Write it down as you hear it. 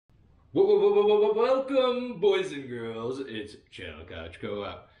Welcome, boys and girls. It's Channel Couch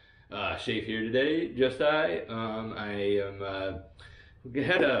Co-op. Shaf here today. Just I am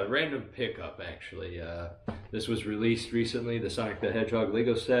had a random pickup actually. This was released recently. The Sonic the Hedgehog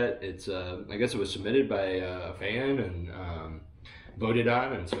Lego set. It's I guess it was submitted by a fan and voted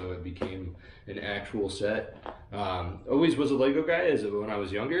on, and so it became an actual set. Always was a Lego guy as when I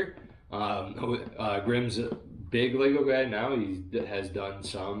was younger. Grimm's a big Lego guy now. He has done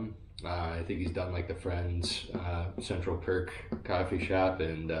some. I think he's done like the Friends, Central Perk coffee shop,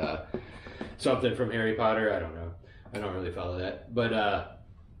 and something from Harry Potter. I don't know. I don't really follow that, but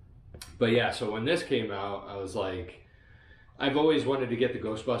yeah. So when this came out, I was like, I've always wanted to get the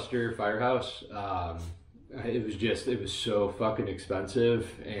Ghostbuster Firehouse. It was so fucking expensive,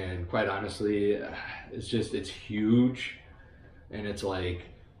 and quite honestly, it's huge, and it's like.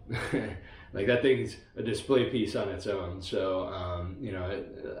 Like that thing's a display piece on its own. So,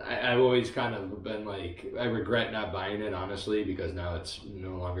 I've always kind of been like, I regret not buying it, honestly, because now it's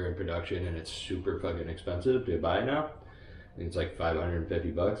no longer in production and it's super fucking expensive to buy now. I think it's like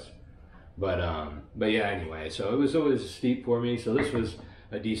 $550. But yeah, anyway, so it was always steep for me. So this was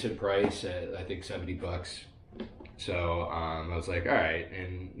a decent price at, I think, $70. So, I was like, all right.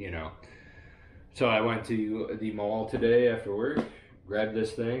 And, so I went to the mall today after work, grabbed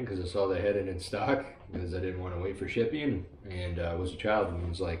this thing because I saw they had it in stock because I didn't want to wait for shipping, and was a child and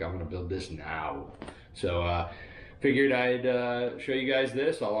was like, I'm gonna build this now. So figured I'd show you guys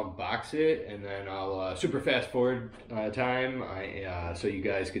this. I'll unbox it and then I'll super fast forward time so you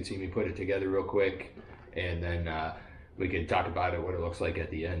guys could see me put it together real quick, and then we could talk about it, what it looks like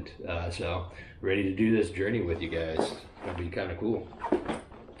at the end. So ready to do this journey with you guys. It'll be kind of cool.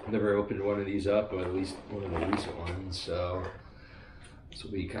 Never opened one of these up, or at least one of the recent ones, so this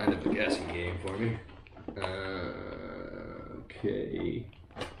will be kind of a guessing game for me. Okay.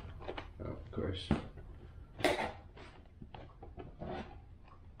 Oh, of course. God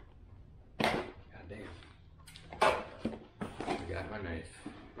damn. Forgot my knife.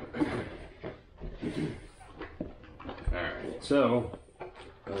 Alright, so,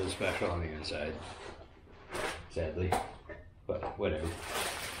 nothing special on the inside. Sadly. But whatever.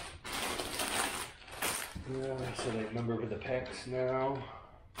 So they number the packs now.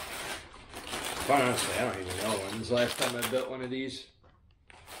 Quite honestly, I don't even know when's the last time I built one of these.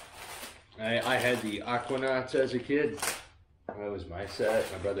 I had the Aquanauts as a kid. That was my set.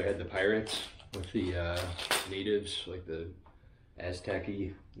 My brother had the Pirates with the natives, like the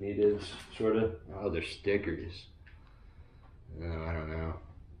Aztec-y natives, sort of. Oh, they're stickers. No, I don't know.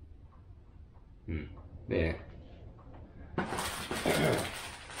 Yeah.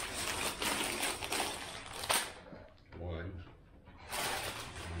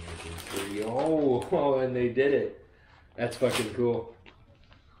 Oh, and they did it. That's fucking cool.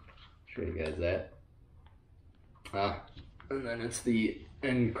 Show you guys that. And then it's the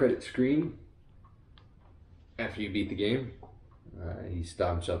end credit screen. After you beat the game, he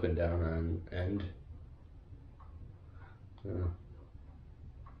stomps up and down on end.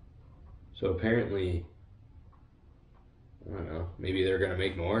 So apparently, I don't know, maybe they're gonna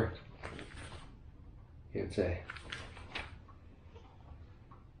make more. Can't say.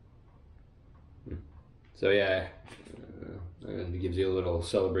 So yeah, it gives you a little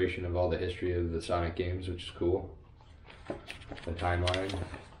celebration of all the history of the Sonic games, which is cool. The timeline,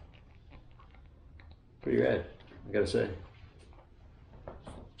 pretty rad, I gotta say.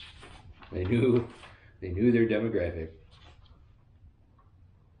 They knew their demographic.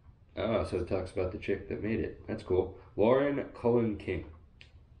 Oh, so it talks about the chick that made it. That's cool. Lauren Cullen King.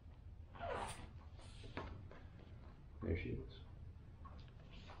 There she is.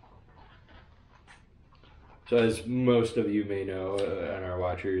 So as most of you may know, and our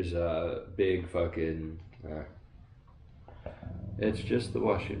watchers, big fucking, it's just the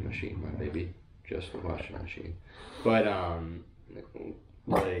washing machine, my baby. Just the washing machine. But, now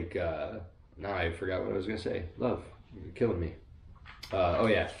I forgot what I was going to say. Love, you're killing me. Oh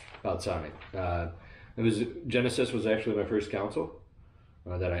yeah, about Sonic. Genesis was actually my first console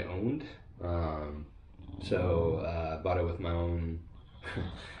that I owned. So bought it with my own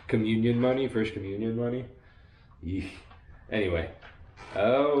communion money, first communion money. Anyway,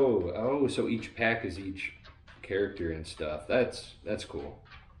 so each pack is each character and stuff. That's cool.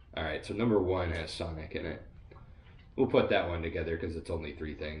 All right, so number one has Sonic in it. We'll put that one together because it's only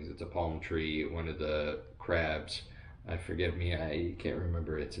three things. It's a palm tree, one of the crabs. Forgive me, I can't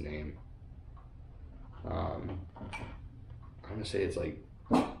remember its name. I'm gonna say it's like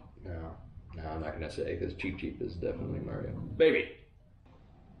no, I'm not gonna say because Cheep Cheep is definitely Mario. Baby.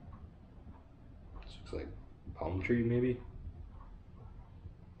 This looks like palm tree, maybe?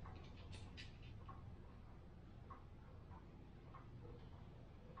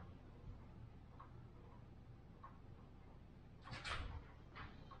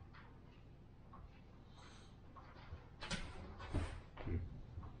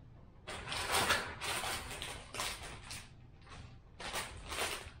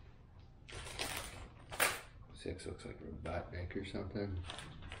 6 looks like Robotnik or something.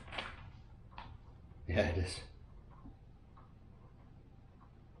 Yeah, it is.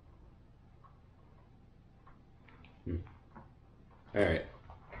 Alright.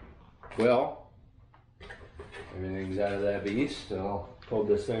 Well, everything's out of that beast, so I'll pull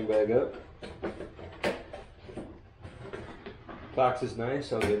this thing back up. Box is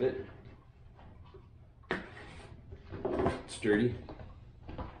nice, I'll give it. Sturdy.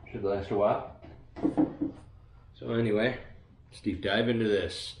 Should last a while. So anyway, let's deep dive into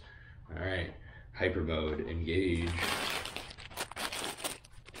this. Alright, hyper mode, engage.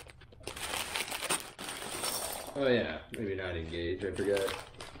 Oh yeah, maybe not engage, I forgot.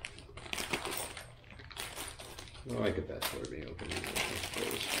 I like a password being open, I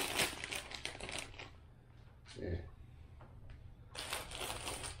suppose. Yeah.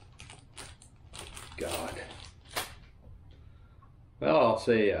 God. Well, I'll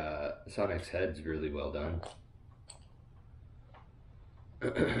say Sonic's head's really well done.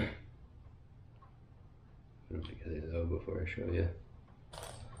 Put them together though before I show you.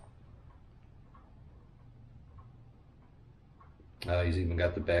 He's even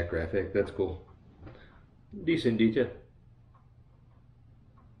got the back graphic. That's cool. Decent detail.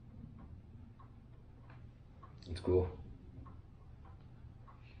 That's cool.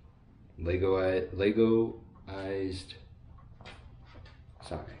 Legoized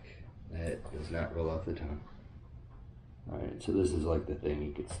Sonic. That does not roll off the tongue. Alright, so this is like the thing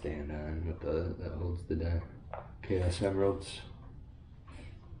you could stand on with that holds the Chaos Emeralds.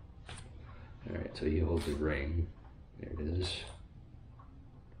 Alright, so he holds a ring. There it is.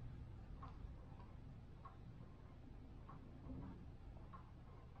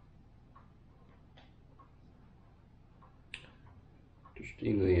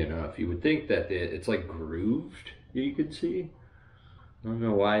 Interestingly enough, you would think that it's like grooved, you could see. I don't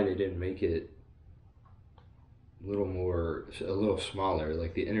know why they didn't make it a little smaller,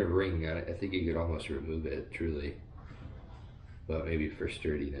 like the inner ring. I think you could almost remove it, truly. But maybe for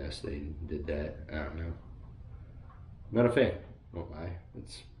sturdiness they did that. I don't know. I'm not a fan, won't lie.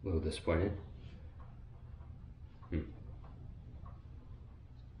 It's a little disappointing.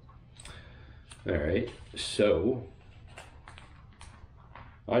 Alright, so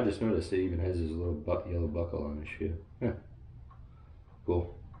I just noticed it even has his little yellow buckle on his shoe. Huh.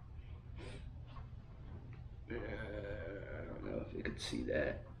 Cool. I don't know if you could see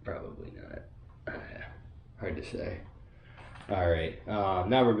that. Probably not. Hard to say. Alright,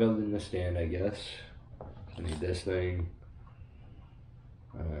 now we're building the stand, I guess. I need this thing.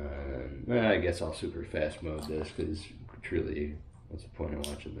 I guess I'll super fast mode this because truly, what's the point of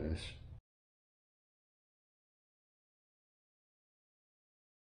watching this?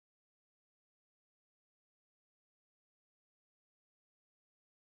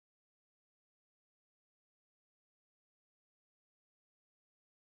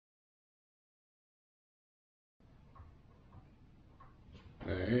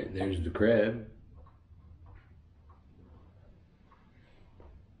 Alright, there's the crab.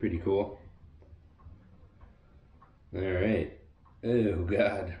 Pretty cool. Alright. Oh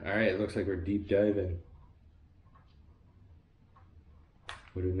god. Alright, looks like we're deep diving.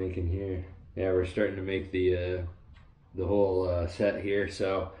 What are we making here? Yeah, we're starting to make the whole set here,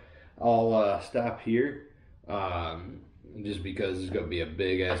 so I'll stop here. Just because it's going to be a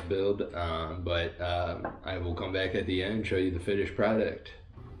big ass build, but I will come back at the end and show you the finished product.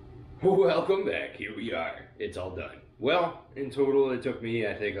 Welcome back, here we are. It's all done. Well, in total it took me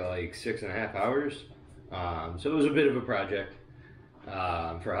I think like 6.5 hours, so it was a bit of a project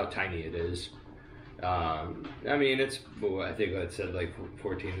for how tiny it is. I mean it's, well, I think it said like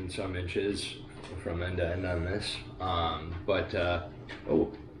 14 and some inches from end to end on this, but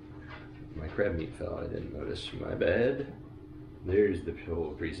oh, my crab meat fell, I didn't notice, my bad. There's the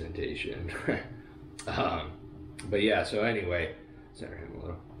whole presentation. But yeah, so anyway, center him a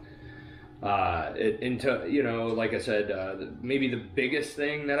little. You know, like I said, maybe the biggest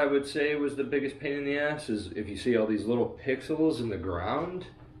thing that I would say was the biggest pain in the ass is if you see all these little pixels in the ground,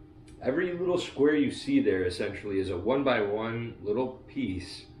 every little square you see there essentially is a 1x1 little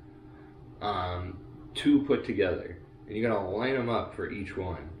piece, 2 put together. And you gotta line them up for each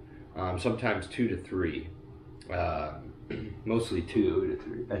one. Sometimes 2 to 3. Mostly 2 to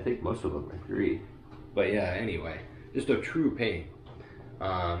 3. I think most of them are 3. But yeah, anyway, just a true pain.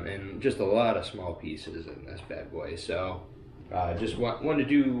 And just a lot of small pieces in this bad boy. So just want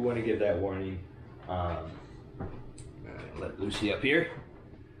to give that warning. Let Lucy up here.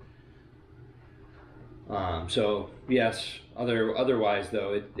 So yes, otherwise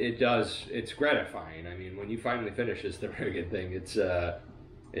though, it's gratifying. I mean, when you finally finish this, the friggin' thing,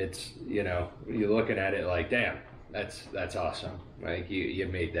 it's, you know, you're looking at it like, damn, that's awesome. Like you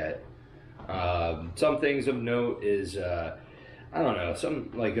made that. Some things of note is I don't know,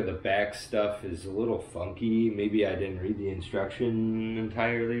 some like of the back stuff is a little funky. Maybe I didn't read the instruction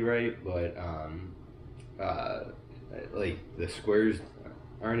entirely right, but like the squares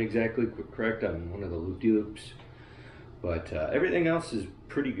aren't exactly correct on one of the loop-de-loops. But everything else is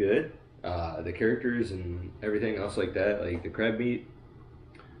pretty good. The characters and everything else like that, like the crab meat,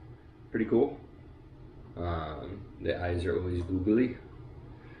 pretty cool. The eyes are always googly,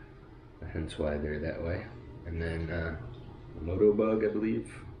 hence why they're that way. And then the moto bug, I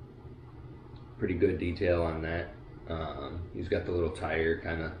believe, pretty good detail on that. He's got the little tire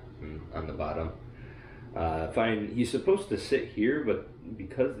kind of on the bottom. Fine, he's supposed to sit here, but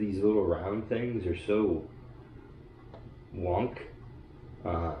because these little round things are so wonk,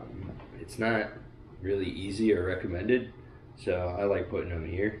 it's not really easy or recommended, so I like putting him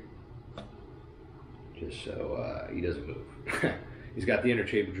here just so he doesn't move. He's got the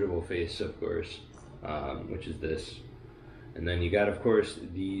interchangeable face, of course, which is this, and then you got, of course,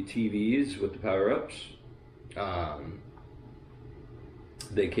 the TVs with the power-ups.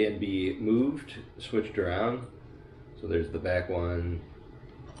 They can be moved, switched around, so there's the back one,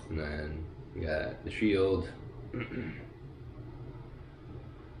 and then you got the shield.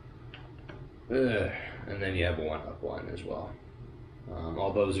 And then you have a one-up one as well.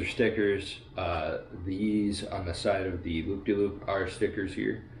 All those are stickers. These on the side of the loop-de-loop are stickers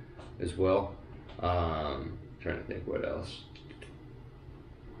here as well. Trying to think what else.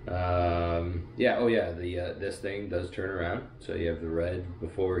 Yeah, oh yeah, this thing does turn around. So you have the red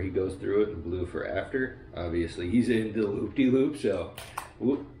before he goes through it and blue for after. Obviously he's in the loop-de-loop, so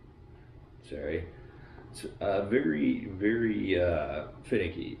whoop, sorry. It's very, very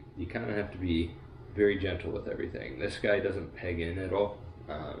finicky. You kind of have to be very gentle with everything. This guy doesn't peg in at all.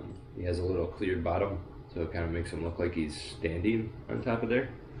 He has a little cleared bottom, so it kind of makes him look like he's standing on top of there.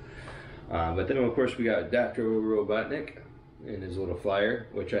 But then, of course, we got Dr. Robotnik in his little flyer,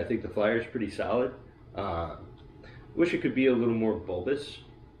 which I think the flyer is pretty solid. Wish it could be a little more bulbous.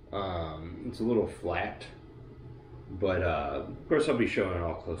 It's a little flat. But of course I'll be showing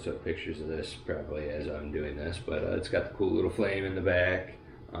all close-up pictures of this probably as I'm doing this, but it's got the cool little flame in the back.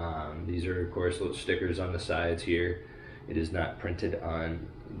 These are, of course, little stickers on the sides here. It is not printed on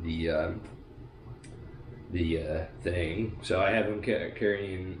the thing, so I have him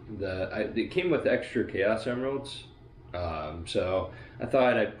carrying it came with extra Chaos Emeralds, so I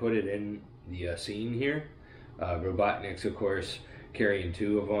thought I'd put it in the scene here. Robotnik's, of course, carrying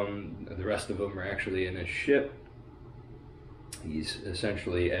 2 of them. The rest of them are actually in his ship. He's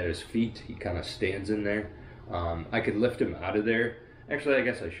essentially at his feet. He kind of stands in there. I could lift him out of there. Actually, I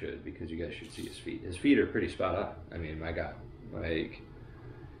guess I should, because you guys should see his feet. His feet are pretty spot on. I mean, my God, like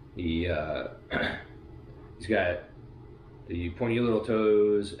he he's got the pointy little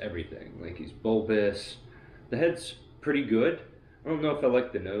toes, everything. Like he's bulbous. The head's pretty good. I don't know if I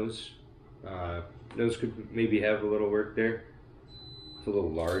like the nose. Nose could maybe have a little work there. It's a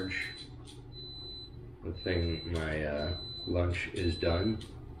little large. The thing, my lunch is done.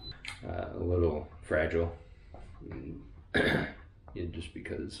 A little fragile. Yeah, just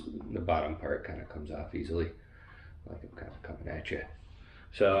because the bottom part kind of comes off easily, like I'm kind of coming at you.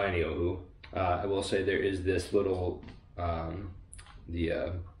 So anywho, I will say there is this little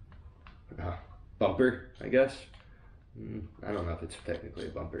bumper, I guess. I don't know if it's technically a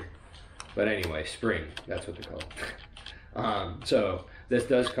bumper, but anyway, spring, that's what they're called. So this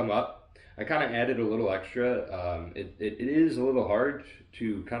does come up. I kind of added a little extra. It is a little hard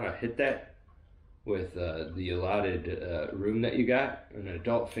to kind of hit that with the allotted room that you got. An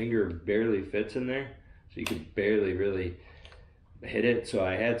adult finger barely fits in there, so you could barely really hit it. So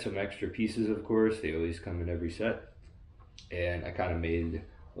I had some extra pieces, of course. They always come in every set, and I kind of made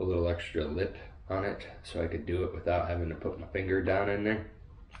a little extra lip on it so I could do it without having to put my finger down in there.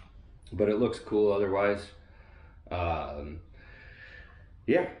 But it looks cool otherwise.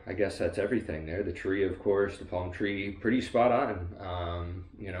 Yeah, I guess that's everything there. The tree, of course, the palm tree, pretty spot on.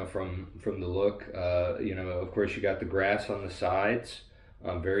 You know, from the look. You know, of course, you got the grass on the sides.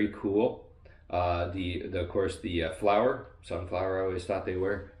 Very cool. Of course, the flower, sunflower. I always thought they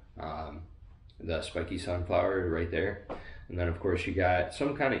were the spiky sunflower right there. And then, of course, you got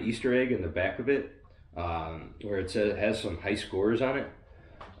some kind of Easter egg in the back of it, where it says it has some high scores on it.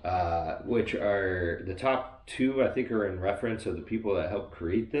 Which are the top 2, I think, are in reference of the people that helped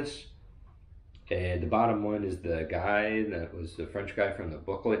create this, and the bottom one is the guy that was the French guy from the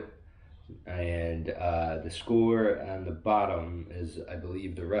booklet, and the score on the bottom is, I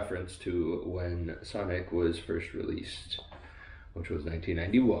believe, the reference to when Sonic was first released, which was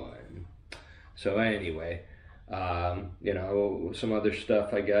 1991. So anyway, you know, some other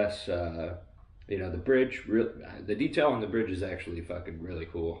stuff, I guess. You know, the bridge, the detail on the bridge is actually fucking really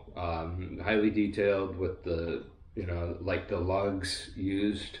cool. Highly detailed with the, you know, like the lugs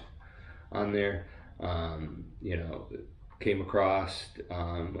used on there. You know, came across.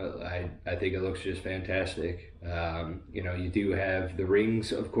 I think it looks just fantastic. You know, you do have the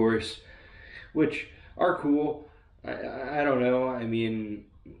rings, of course, which are cool. I don't know. I mean,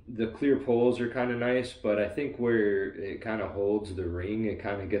 the clear poles are kind of nice, but I think where it kind of holds the ring, it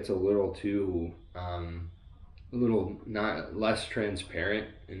kind of gets a little too, a little not less transparent,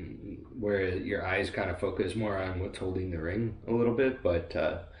 and where your eyes kind of focus more on what's holding the ring a little bit. But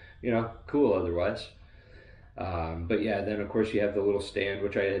you know, cool otherwise. But yeah, then of course you have the little stand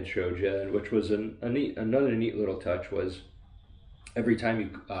which I had showed you, which was another neat little touch was every time you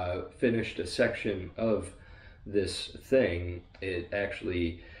finished a section of this thing, it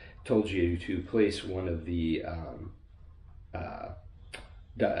actually told you to place one of the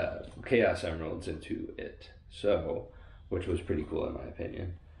Chaos Emeralds into it. So, which was pretty cool in my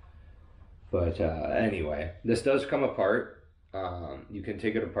opinion. But anyway, this does come apart. You can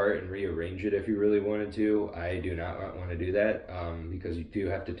take it apart and rearrange it if you really wanted to. I do not want to do that because you do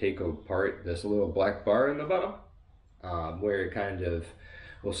have to take apart this little black bar in the bottom where it kind of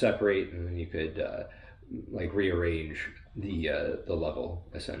will separate, and then you could like rearrange the level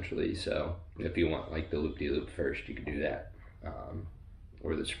essentially. So if you want like the loop-de-loop first, you could do that,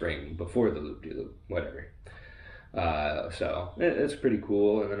 or the spring before the loop-de-loop, whatever. So it's pretty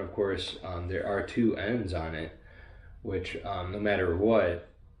cool. And then of course there are two ends on it, which no matter what,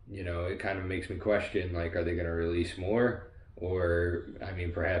 you know, it kind of makes me question, like, are they going to release more? Or, I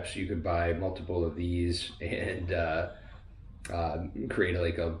mean, perhaps you could buy multiple of these and create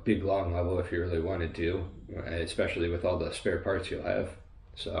like a big long level if you really wanted to, especially with all the spare parts you'll have.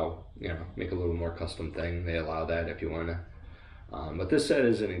 So, you know, make a little more custom thing. They allow that if you want to. But this set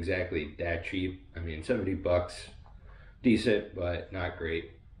isn't exactly that cheap. I mean, $70, decent, but not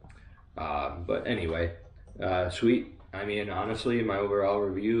great. But anyway, sweet. I mean, honestly, my overall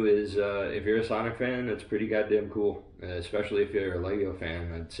review is if you're a Sonic fan, it's pretty goddamn cool. Especially if you're a LEGO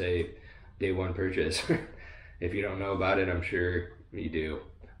fan, I'd say day one purchase. If you don't know about it, I'm sure you do.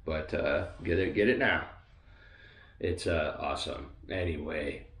 But get it now. It's awesome.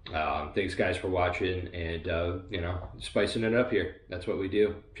 Anyway, thanks guys for watching, and you know, spicing it up here. That's what we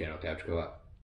do. Channel Couch Co-op.